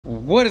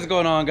What is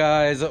going on,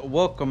 guys?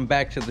 Welcome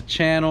back to the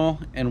channel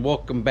and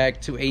welcome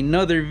back to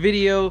another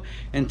video.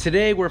 And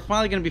today we're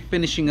finally going to be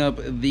finishing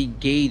up the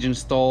gauge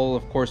install.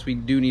 Of course, we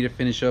do need to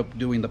finish up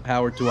doing the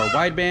power to our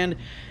wideband,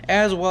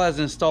 as well as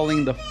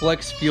installing the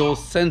flex fuel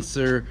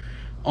sensor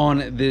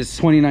on this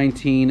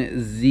 2019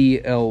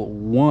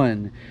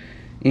 ZL1.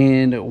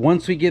 And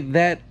once we get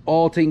that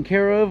all taken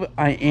care of,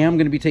 I am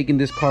going to be taking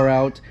this car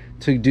out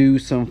to do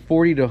some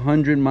 40 to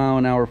 100 mile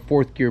an hour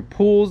fourth gear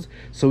pulls,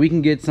 so we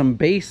can get some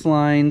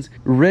baselines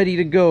ready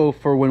to go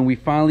for when we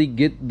finally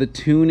get the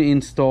tune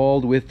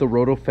installed with the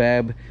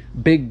Rotofab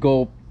Big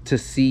Gulp, to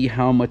see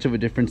how much of a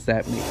difference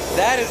that makes.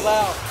 That is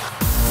loud.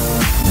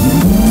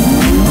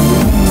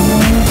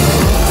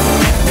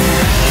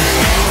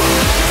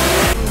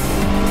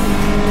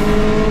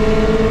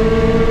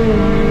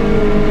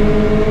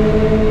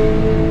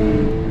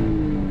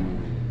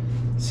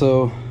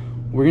 So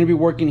we're going to be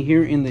working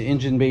here in the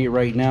engine bay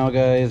right now,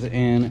 guys,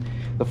 and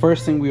the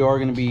first thing we are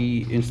going to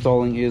be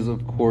installing is,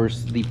 of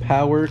course, the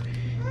power.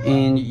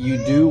 And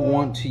you do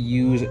want to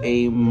use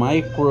a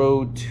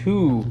micro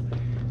 2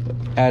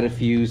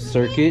 add-a-fuse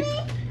circuit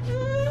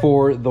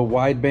for the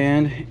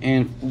wideband,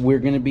 and we're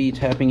going to be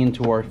tapping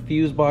into our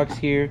fuse box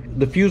here.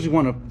 The fuse we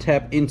want to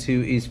tap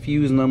into is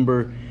fuse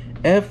number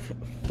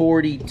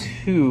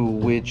F42,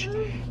 which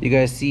you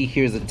guys see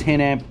here is a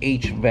 10 amp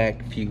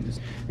HVAC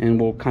fuse,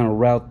 and we'll kind of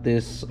route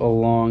this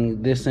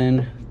along this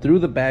end through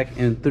the back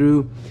and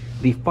through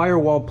the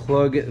firewall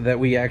plug that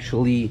we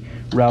actually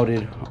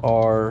routed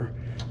our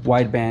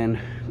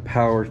wideband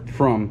power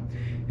from.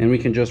 And we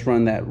can just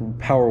run that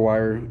power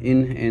wire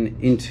in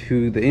and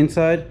into the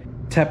inside,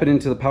 tap it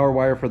into the power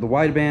wire for the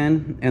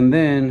wideband, and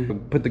then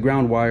put the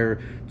ground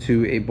wire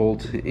to a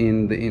bolt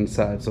in the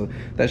inside. So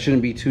that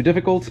shouldn't be too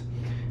difficult.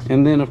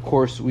 And then, of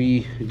course,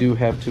 we do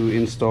have to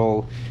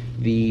install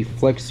the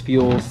flex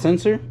fuel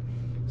sensor.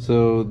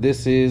 So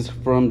this is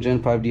from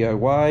Gen 5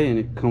 DIY, and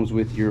it comes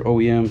with your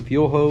OEM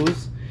fuel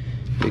hose.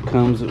 It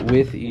comes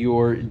with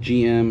your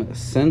GM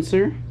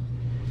sensor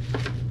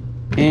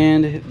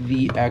and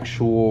the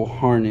actual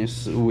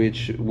harness,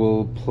 which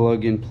will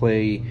plug and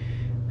play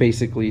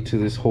basically to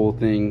this whole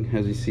thing.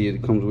 As you see,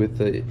 it comes with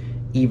the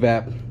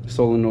evap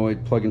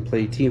solenoid plug and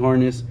play T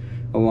harness,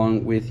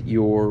 along with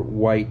your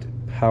white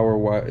power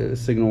wire,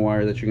 signal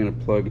wire that you're going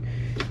to plug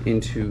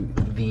into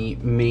the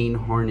main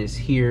harness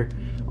here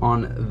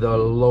on the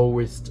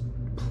lowest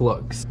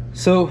plugs.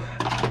 So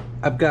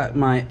I've got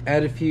my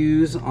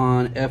add-a-fuse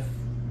on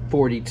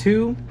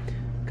F42,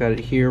 got it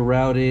here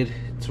routed.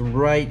 It's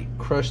right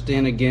crushed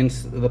in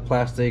against the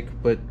plastic,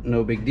 but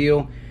no big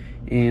deal.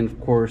 And of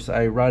course,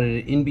 I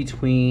routed it in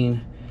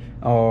between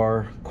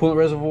our coolant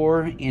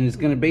reservoir, and it's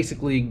going to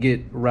basically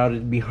get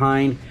routed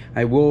behind.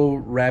 I will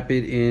wrap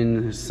it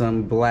in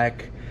some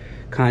black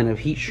kind of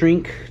heat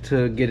shrink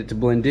to get it to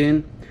blend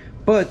in,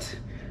 but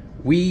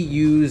we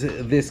use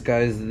this,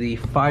 guys, the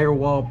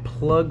firewall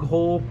plug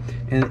hole,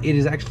 and it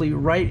is actually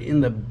right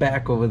in the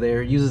back over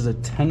there. It uses a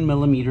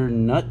 10mm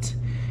nut,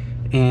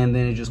 and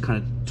then it just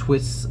kind of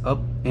twists up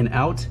and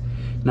out.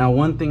 Now,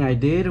 one thing I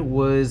did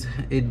was,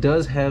 it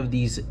does have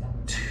these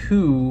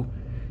two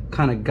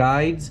kind of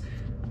guides.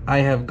 I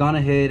have gone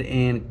ahead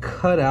and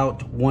cut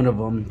out one of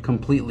them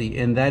completely,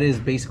 and that is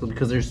basically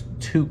because there's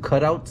two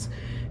cutouts,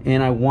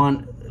 and I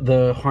want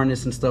the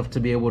harness and stuff to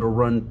be able to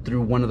run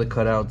through one of the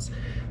cutouts.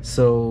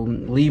 So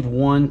leave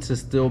one to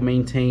still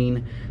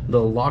maintain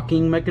the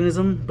locking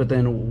mechanism, but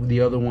then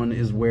the other one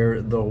is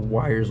where the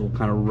wires will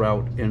kind of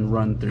route and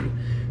run through.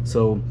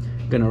 So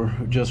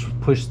gonna just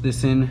push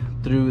this in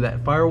through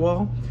that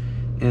firewall,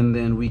 and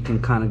then we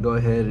can kind of go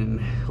ahead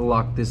and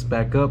lock this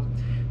back up,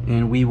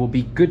 and we will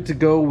be good to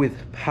go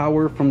with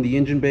power from the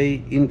engine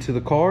bay into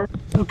the car.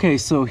 Okay,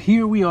 so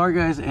here we are,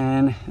 guys,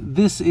 and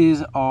this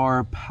is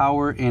our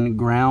power and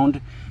ground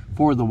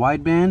for the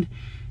wideband.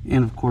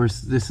 And of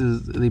course, this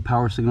is the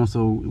power signal,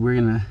 so we're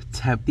gonna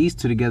tap these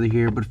two together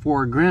here. But for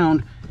our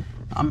ground,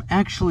 I'm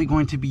actually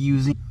going to be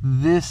using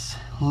this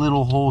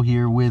little hole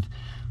here with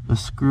a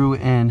screw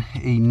and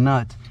a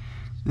nut.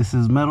 This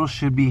is metal,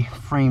 should be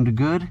framed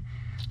good.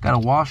 Got a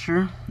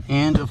washer,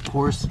 and of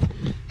course,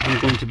 I'm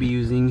going to be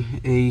using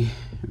a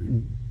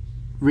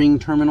ring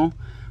terminal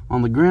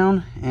on the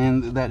ground,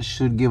 and that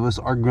should give us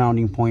our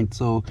grounding point.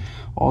 So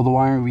all the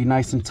wiring will be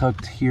nice and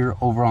tucked here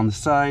over on the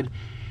side,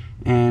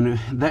 and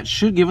that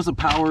should give us a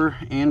power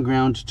and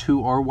ground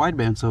to our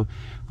wideband. So I'm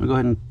gonna go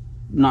ahead and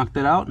knock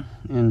that out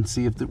and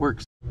see if it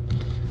works.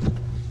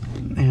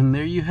 And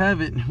there you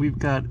have it. We've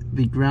got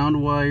the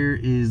ground wire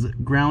is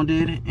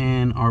grounded,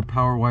 and our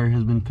power wire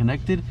has been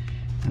connected,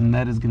 and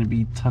that is going to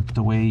be tucked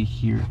away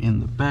here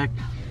in the back.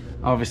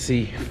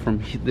 Obviously,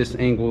 from this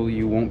angle,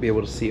 you won't be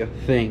able to see a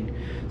thing.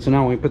 So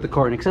now when we put the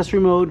car in accessory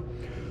mode,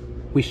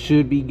 we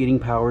should be getting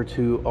power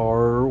to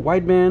our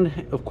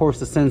wideband. Of course,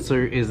 the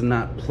sensor is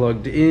not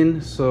plugged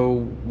in,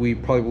 so we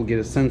probably will get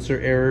a sensor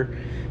error,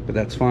 but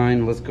that's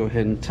fine. Let's go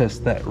ahead and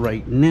test that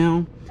right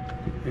now.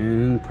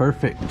 And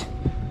perfect.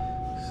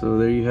 So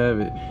there you have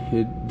it.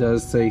 It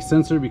does say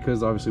sensor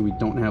because obviously we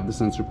don't have the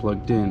sensor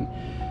plugged in.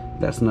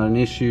 That's not an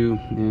issue,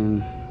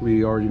 and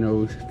we already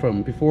know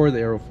from before the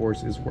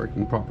Aeroforce is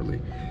working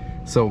properly.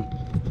 So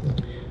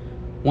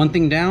one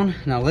thing down.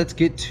 Now let's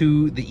get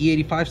to the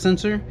E85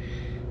 sensor,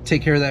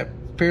 take care of that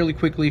fairly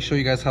quickly, show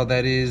you guys how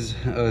that is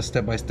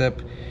step by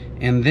step,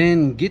 and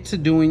then get to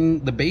doing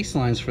the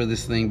baselines for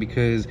this thing,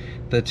 because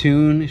the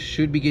tune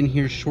should begin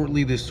here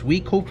shortly this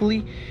week,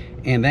 hopefully.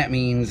 And that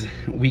means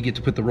we get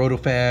to put the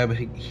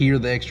Rotofab, hear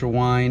the extra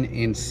whine,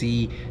 and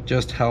see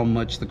just how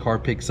much the car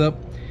picks up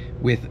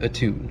with a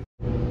tune.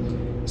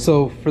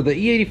 So for the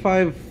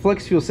E85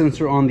 flex fuel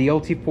sensor on the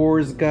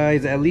LT4s,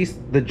 guys, at least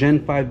the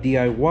Gen 5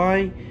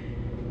 DIY.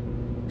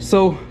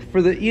 So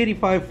for the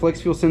E85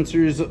 flex fuel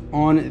sensors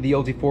on the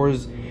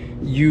LT4s,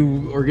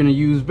 you are going to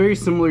use very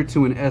similar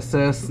to an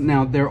SS.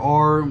 Now there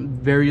are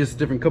various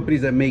different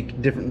companies that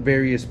make different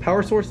various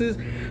power sources.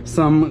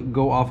 Some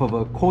go off of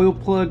a coil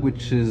plug,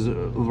 which is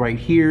right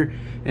here,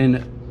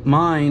 and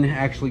mine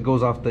actually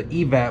goes off the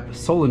evap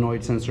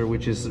solenoid sensor,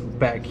 which is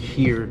back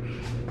here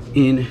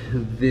in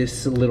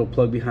this little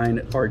plug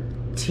behind our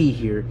T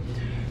here.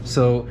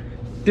 So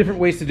different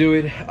ways to do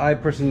it. I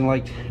personally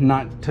like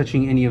not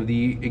touching any of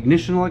the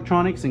ignition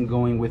electronics and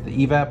going with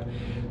the evap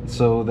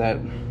so that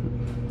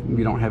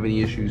we don't have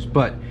any issues.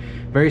 But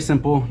very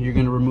simple. You're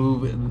going to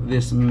remove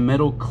this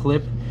metal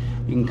clip.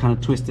 You can kind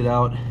of twist it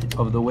out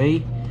of the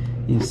way.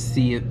 You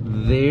see it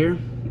there.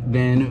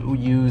 Then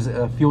use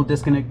a fuel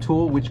disconnect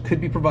tool, which could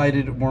be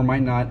provided or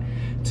might not,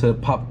 to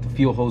pop the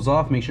fuel hose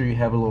off. Make sure you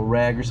have a little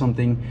rag or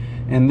something,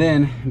 and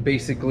then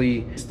basically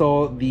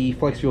install the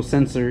flex fuel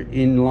sensor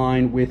in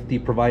line with the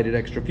provided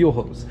extra fuel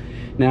hose.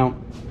 Now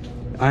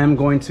I'm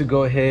going to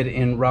go ahead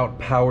and route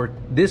power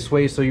this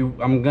way, so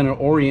I'm going to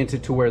orient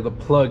it to where the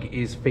plug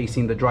is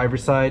facing the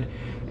driver's side,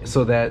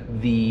 so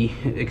that the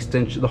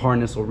extension, the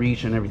harness will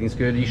reach and everything's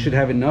good. You should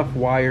have enough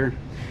wire,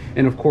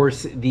 and of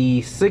course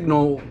the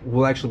signal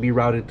will actually be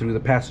routed through the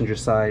passenger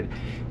side,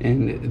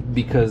 and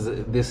because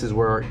this is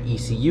where our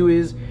ECU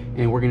is,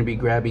 and we're going to be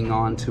grabbing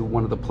onto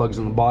one of the plugs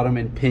on the bottom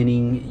and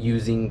pinning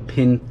using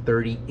pin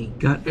 38.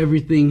 Got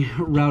everything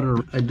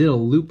routed. I did a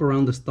loop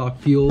around the stock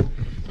fuel,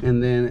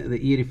 and then the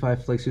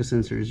E85 flex fuel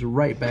sensor is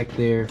right back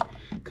there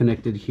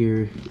connected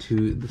here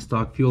to the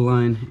stock fuel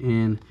line,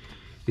 and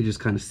it just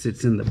kind of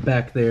sits in the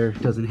back there,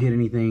 doesn't hit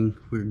anything.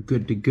 We're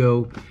good to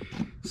go.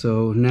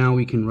 So now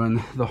we can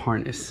run the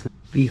harness.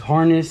 The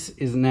harness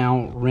is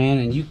now ran,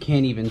 and you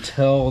can't even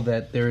tell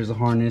that there is a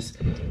harness.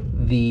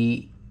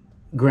 The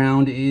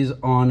ground is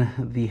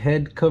on the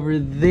head cover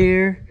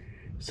there,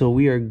 so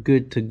we are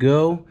good to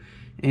go.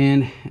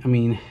 And I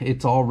mean,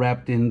 it's all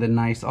wrapped in the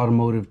nice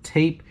automotive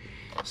tape,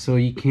 so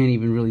you can't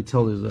even really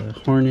tell there's a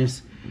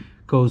harness.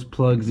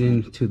 Plugs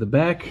into the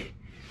back.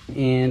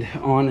 And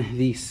on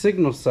the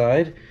signal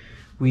side,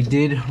 we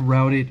did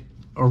route it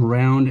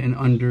around and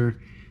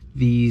under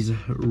these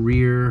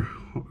rear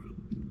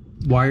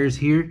wires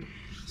here,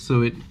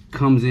 so it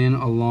comes in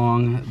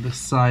along the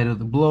side of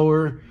the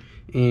blower,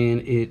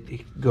 and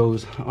it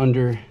goes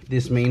under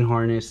this main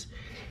harness,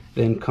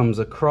 then comes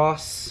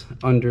across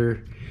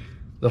under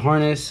the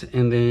harness,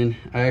 and then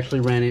I actually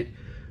ran it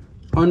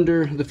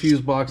under the fuse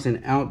box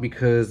and out,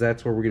 because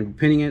that's where we're going to be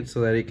pinning it,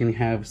 so that it can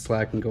have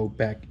slack and go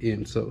back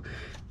in. So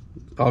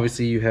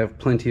obviously you have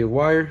plenty of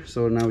wire,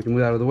 so now we can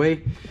move out of the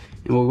way.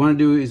 And what we want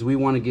to do is we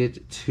want to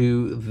get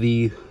to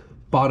the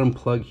bottom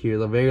plug here,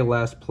 the very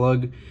last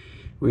plug.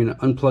 We're going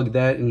to unplug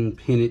that and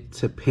pin it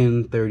to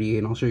pin 38,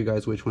 and I'll show you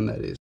guys which one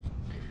that is.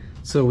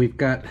 So we've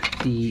got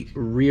the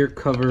rear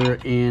cover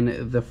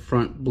and the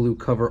front blue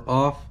cover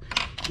off,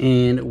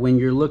 and when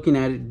you're looking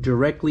at it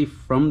directly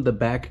from the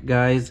back,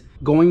 guys,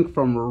 going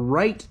from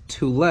right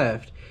to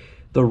left,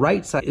 the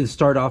right side is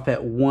start off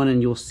at 1,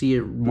 and you'll see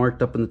it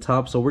marked up in the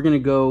top. So we're going to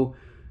go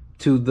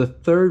to the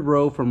third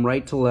row from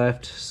right to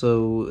left. So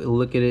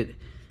look at it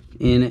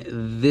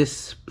in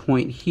this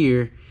point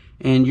here,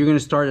 and you're going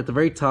to start at the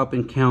very top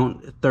and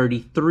count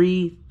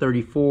 33,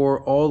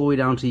 34, all the way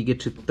down till you get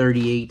to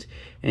 38,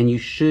 and you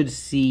should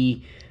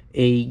see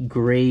a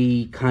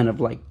gray kind of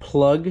like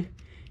plug,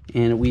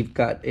 and we've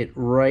got it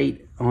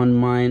right on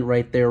mine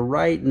right there,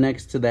 right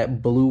next to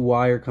that blue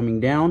wire coming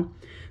down.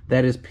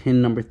 That is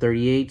pin number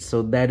 38,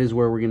 so that is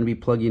where we're going to be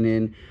plugging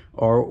in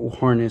our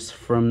harness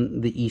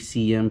from the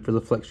ECM for the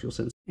flex fuel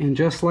sensor. And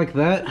just like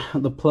that,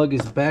 the plug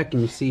is back,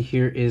 and you see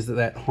here is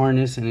that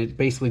harness, and it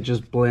basically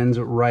just blends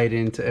right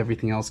into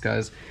everything else,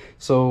 guys.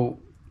 So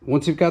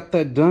once you've got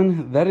that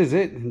done, that is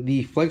it.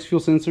 The flex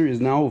fuel sensor is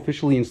now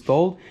officially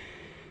installed.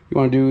 What you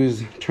want to do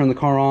is turn the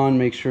car on,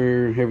 make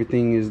sure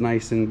everything is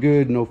nice and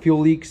good, no fuel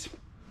leaks,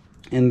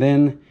 and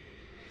then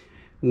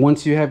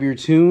once you have your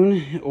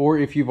tune, or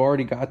if you've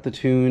already got the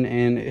tune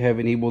and have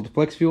enabled the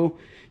flex fuel,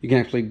 you can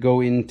actually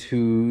go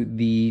into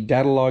the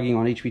data logging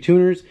on HP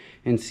tuners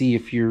and see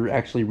if you're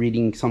actually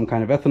reading some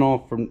kind of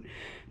ethanol. From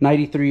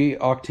 93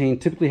 octane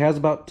typically has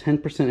about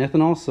 10%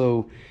 ethanol,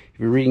 so if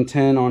you're reading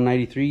 10 on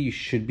 93, you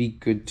should be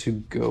good to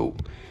go.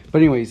 But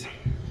anyways,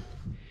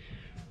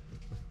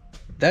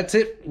 that's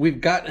it.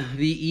 We've got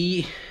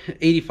the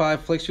E85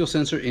 flex fuel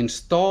sensor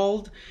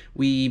installed.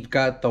 We've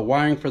got the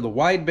wiring for the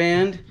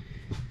wideband.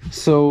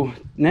 So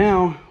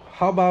now,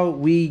 how about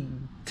we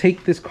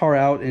take this car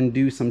out and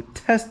do some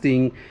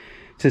testing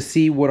to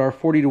see what our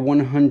 40 to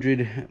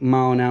 100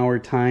 mile an hour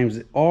times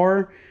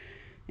are,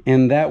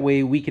 and that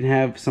way we can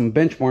have some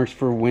benchmarks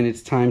for when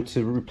it's time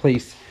to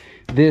replace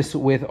this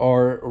with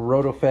our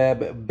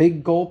Rotofab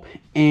Big Gulp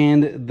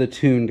and the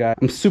tune, guys.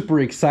 I'm super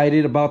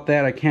excited about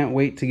that. I can't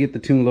wait to get the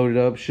tune loaded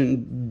up.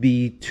 Shouldn't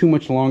be too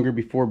much longer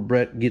before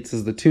Brett gets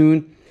us the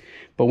tune.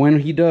 But when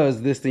he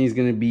does, this thing is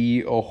going to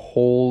be a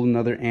whole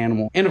nother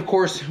animal. And of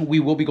course,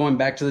 we will be going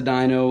back to the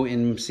dyno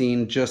and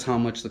seeing just how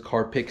much the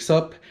car picks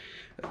up.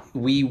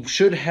 We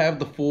should have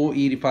the full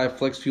E85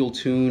 flex fuel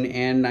tune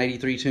and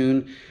 93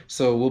 tune,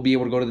 so we'll be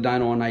able to go to the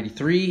dyno on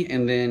 93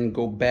 and then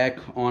go back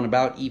on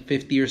about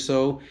E50 or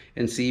so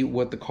and see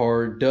what the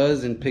car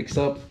does and picks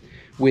up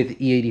with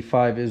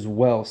E85 as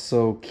well.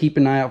 So keep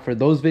an eye out for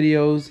those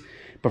videos.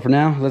 But for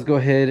now, let's go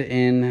ahead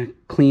and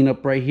clean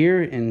up right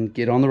here and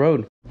get on the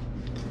road.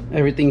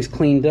 Everything's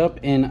cleaned up,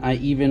 and I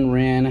even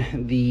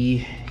ran the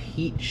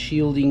heat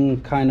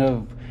shielding kind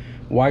of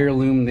wire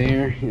loom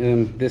there.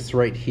 This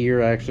right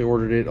here, I actually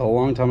ordered it a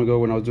long time ago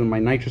when I was doing my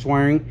nitrous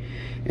wiring,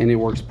 and it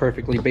works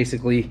perfectly.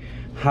 Basically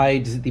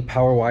hides the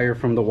power wire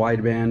from the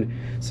wideband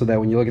so that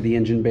when you look at the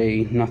engine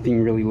bay,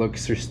 nothing really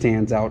looks or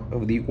stands out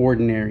of the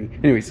ordinary.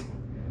 Anyways,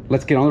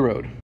 let's get on the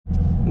road.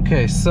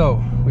 Okay,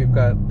 so we've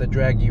got the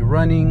Draggy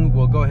running.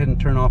 We'll go ahead and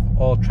turn off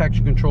all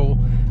traction control.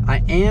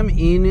 I am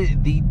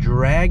in the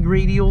drag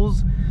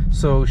radials,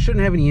 so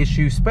shouldn't have any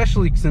issue,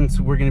 especially since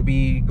we're going to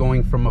be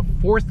going from a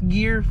 4th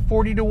gear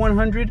 40 to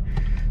 100.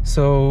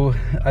 So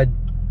I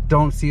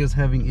don't see us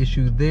having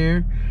issue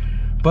there,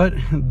 but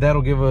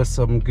that'll give us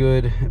some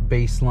good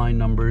baseline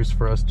numbers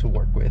for us to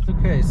work with.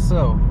 Okay,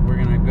 so we're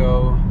going to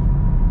go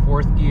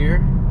 4th gear.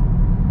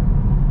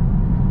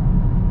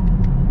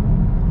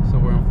 So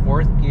we're in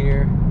 4th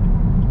gear,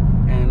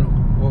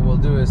 and what we'll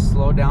do is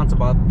slow down to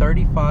about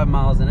 35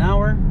 miles an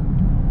hour,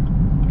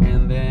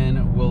 and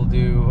then we'll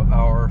do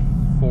our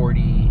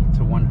 40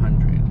 to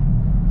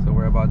 100. So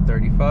we're about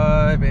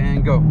 35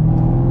 and go.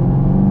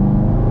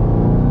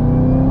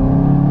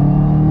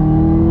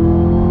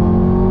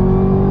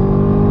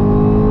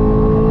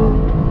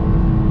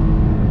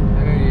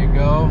 There you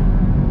go.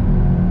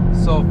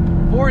 So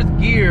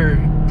 4th gear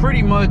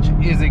pretty much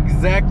is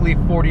exactly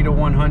 40 to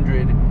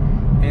 100,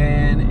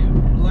 and it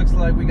looks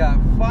like we got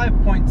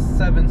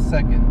 5.7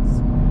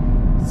 seconds.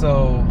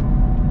 So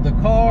the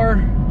car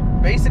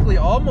basically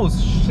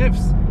almost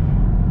shifts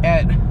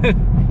at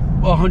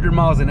 100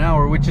 miles an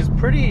hour, which is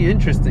pretty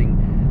interesting.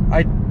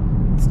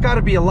 It's got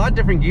to be a lot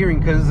different gearing,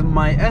 because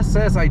my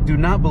SS, I do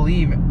not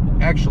believe,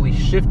 actually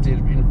shifted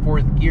in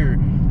 4th gear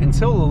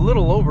until a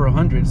little over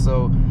 100.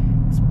 So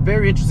it's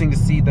very interesting to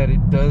see that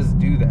it does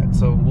do that.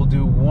 So we'll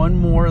do one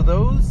more of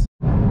those.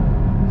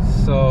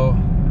 So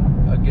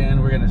again,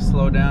 we're going to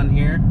slow down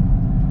here.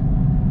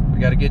 We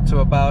got to get to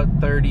about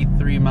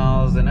 33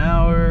 miles an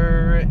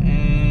hour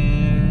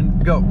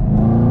and go.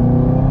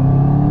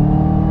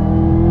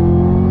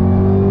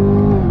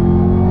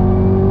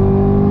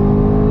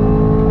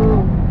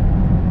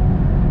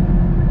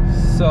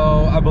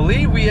 So I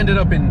believe we ended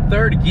up in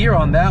 3rd gear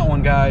on that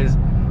one, guys,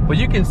 but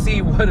you can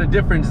see what a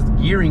difference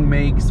gearing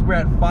makes. We're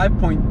at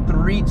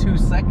 5.32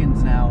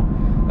 seconds now,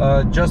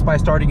 just by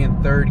starting in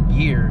 3rd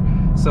gear.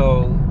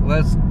 So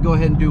let's go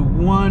ahead and do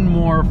one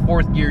more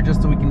 4th gear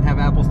just so we can have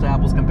apples to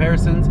apples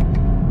comparisons,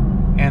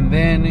 and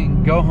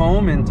then go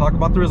home and talk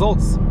about the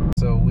results.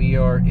 So we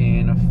are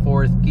in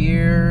 4th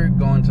gear,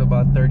 going to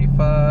about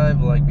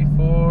 35 like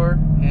before,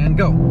 and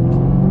go.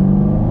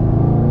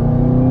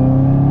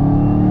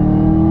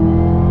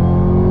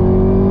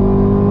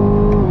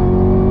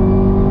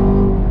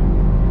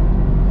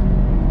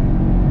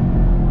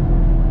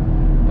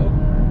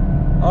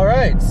 All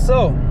right,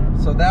 so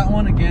that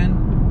one again,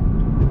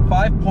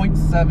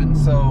 5.7.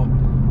 So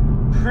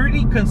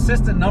pretty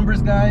consistent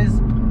numbers, guys.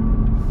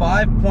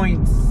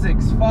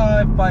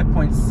 5.65,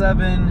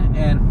 5.7,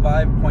 and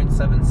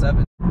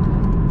 5.77.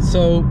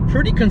 So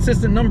pretty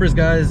consistent numbers,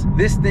 guys.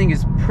 This thing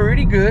is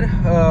pretty good.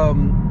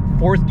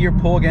 4th gear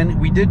pull again.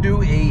 We did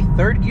do a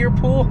 3rd gear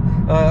pull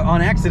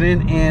on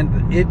accident,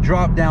 and it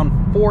dropped down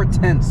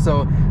 4/10.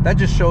 So that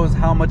just shows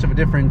how much of a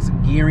difference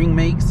gearing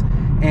makes.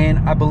 And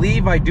I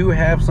believe I do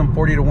have some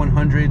 40 to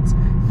 100s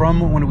from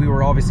when we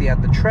were obviously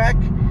at the track,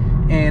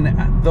 and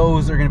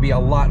those are going to be a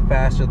lot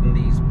faster than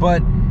these.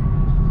 But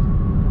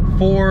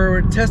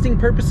for testing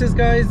purposes,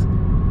 guys,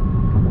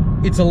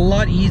 it's a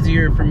lot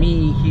easier for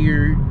me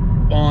here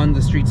on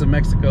the streets of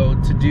Mexico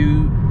to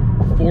do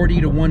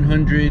 40 to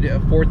 100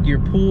 4th gear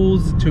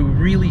pulls, to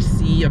really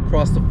see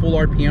across the full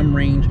RPM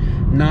range,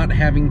 not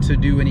having to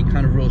do any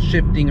kind of real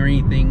shifting or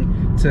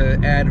anything to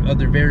add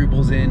other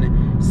variables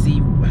in,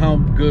 see how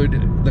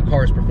good the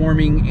car is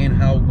performing and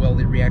how well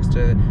it reacts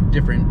to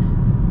different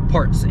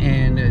parts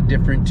and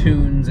different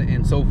tunes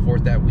and so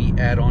forth that we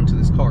add on to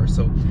this car.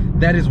 So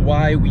that is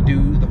why we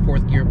do the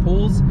 4th gear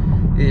pulls,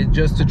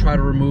 just to try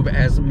to remove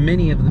as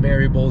many of the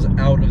variables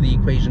out of the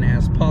equation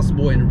as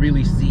possible and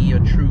really see a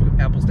true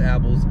apples to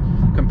apples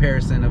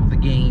comparison of the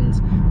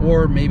gains,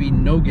 or maybe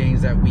no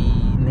gains, that we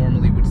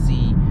normally would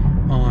see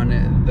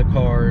on the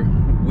car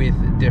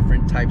with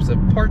different types of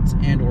parts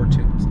and or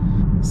tunes.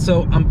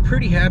 So I'm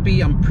pretty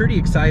happy, I'm pretty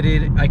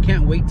excited. I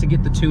can't wait to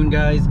get the tune,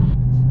 guys.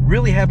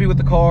 Really happy with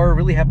the car,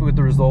 really happy with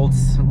the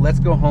results. Let's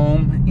go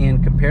home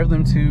and compare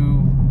them to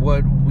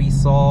what we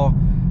saw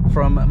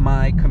from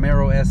my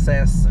Camaro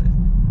SS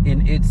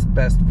in its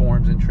best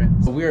forms and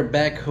trims. We are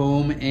back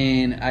home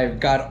and I've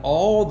got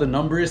all the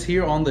numbers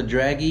here on the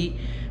Draggy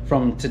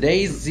from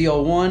today's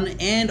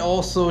ZL1 and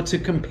also to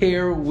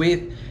compare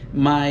with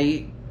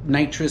my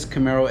Nitrous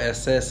Camaro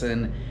SS,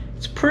 and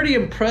it's pretty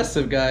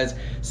impressive, guys.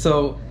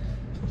 So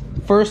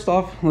first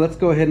off, let's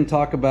go ahead and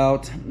talk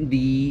about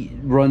the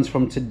runs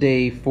from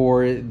today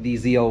for the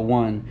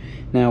ZL1.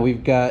 Now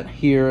we've got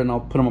here, and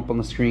I'll put them up on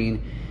the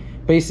screen,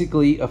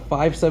 basically a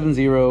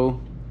 570,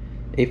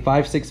 a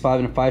 565,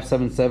 and a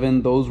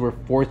 577. Those were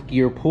fourth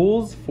gear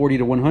pulls, 40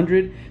 to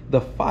 100. The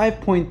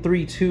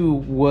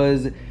 5.32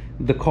 was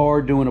the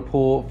car doing a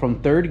pull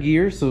from third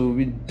gear, so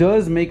it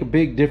does make a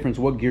big difference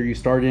what gear you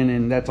start in,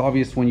 and that's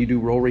obvious when you do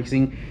roll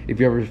racing. If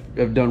you ever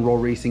have done roll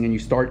racing and you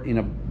start in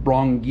a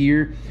wrong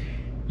gear,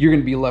 you're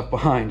going to be left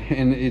behind,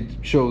 and it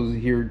shows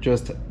here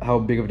just how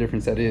big of a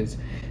difference that is.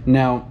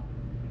 Now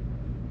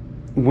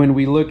when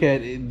we look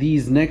at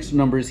these next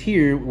numbers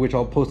here, which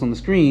I'll post on the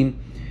screen,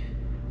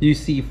 you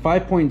see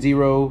 5.0,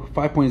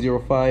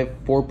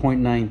 5.05,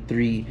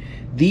 4.93.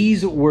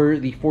 These were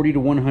the 40 to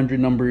 100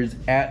 numbers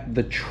at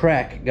the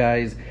track,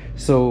 guys.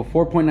 So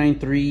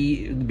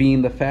 4.93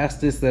 being the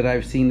fastest that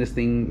I've seen this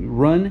thing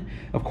run.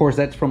 Of course,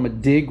 that's from a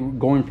dig,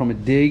 going from a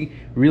dig,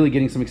 really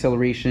getting some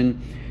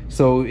acceleration.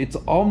 So it's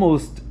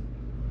almost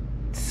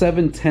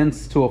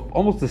 7/10 to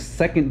almost a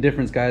second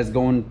difference, guys,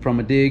 going from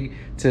a dig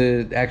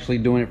to actually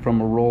doing it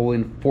from a roll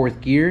in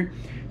fourth gear.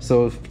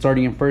 So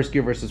starting in first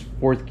gear versus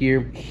fourth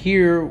gear.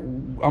 Here,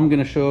 I'm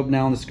gonna show up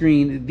now on the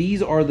screen.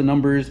 These are the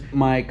numbers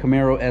my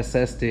Camaro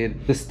SS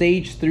did. The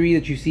stage 3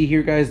 that you see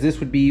here, guys, this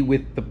would be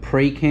with the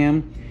Prey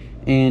Cam.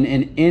 And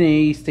an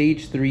NA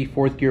stage 3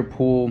 fourth gear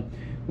pull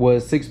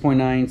was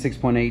 6.9,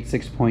 6.8,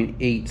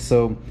 6.8.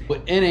 So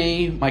with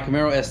NA, my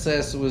Camaro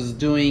SS was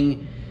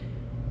doing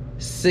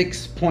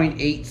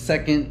 6.8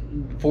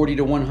 second 40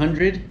 to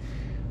 100,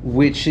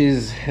 which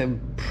is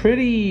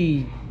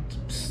pretty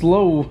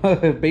slow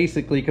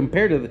basically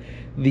compared to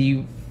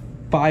the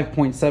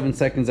 5.7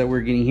 seconds that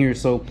we're getting here.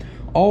 So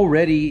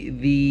already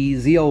the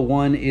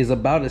ZL1 is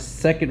about a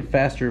second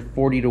faster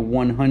 40 to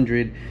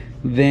 100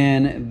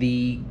 than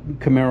the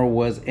Camaro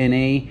was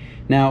NA.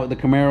 Now the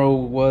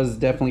Camaro was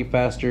definitely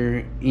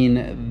faster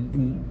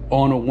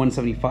on a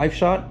 175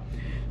 shot.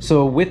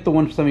 So with the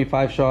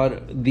 175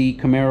 shot, the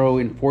Camaro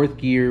in fourth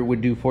gear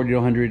would do 40 to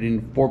 100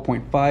 in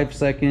 4.5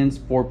 seconds,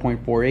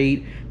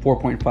 4.48,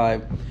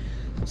 4.5.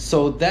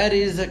 So that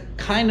is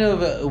kind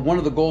of one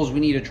of the goals we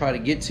need to try to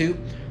get to.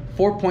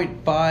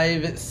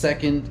 4.5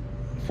 second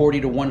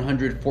 40 to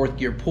 100 fourth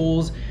gear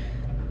pulls.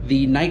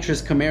 The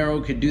Nitrous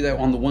Camaro could do that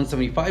on the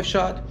 175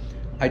 shot.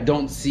 I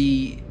don't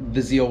see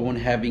the ZL1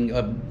 having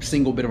a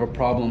single bit of a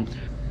problem.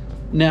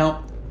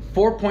 Now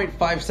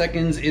 4.5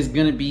 seconds is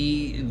going to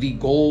be the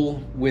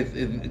goal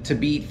to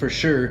beat for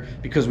sure,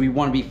 because we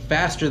want to be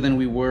faster than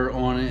we were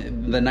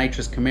on the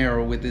Nitrous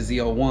Camaro with the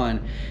ZL1.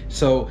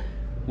 So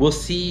we'll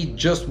see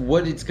just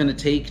what it's going to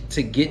take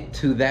to get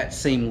to that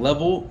same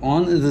level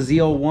on the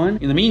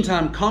ZL1. In the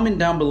meantime, comment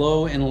down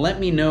below and let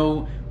me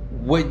know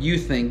what you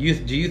think.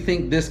 Do you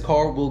think this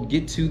car will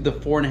get to the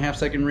 4.5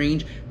 second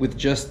range with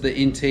just the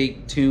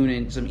intake, tune,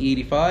 and some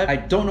E85? I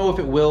don't know if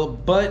it will,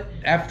 but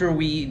after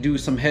we do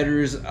some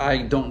headers, I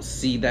don't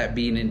see that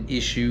being an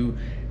issue.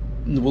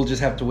 We'll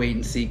just have to wait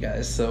and see,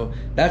 guys. So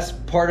that's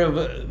part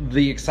of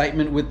the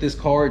excitement with this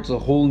car. It's a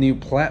whole new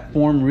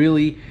platform,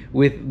 really,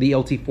 with the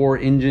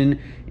LT4 engine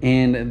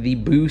and the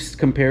boost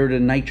compared to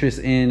Nitrous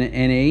and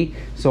NA.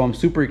 So I'm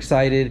super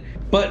excited.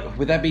 But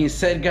with that being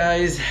said,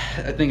 guys,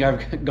 I think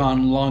I've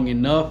gone long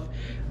enough.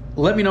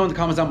 Let me know in the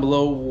comments down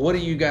below, what are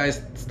you guys'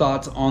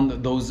 thoughts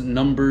on those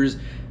numbers?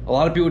 A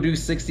lot of people do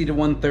 60 to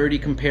 130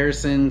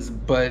 comparisons,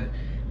 but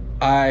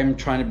I'm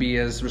trying to be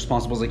as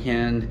responsible as I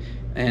can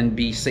and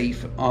be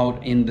safe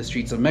out in the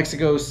streets of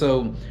Mexico.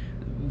 So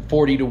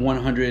 40 to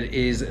 100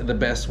 is the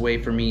best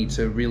way for me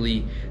to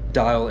really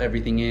dial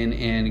everything in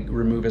and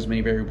remove as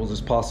many variables as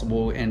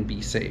possible and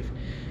be safe.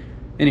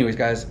 Anyways,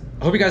 guys,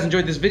 I hope you guys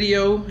enjoyed this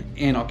video,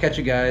 and I'll catch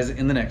you guys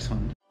in the next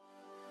one.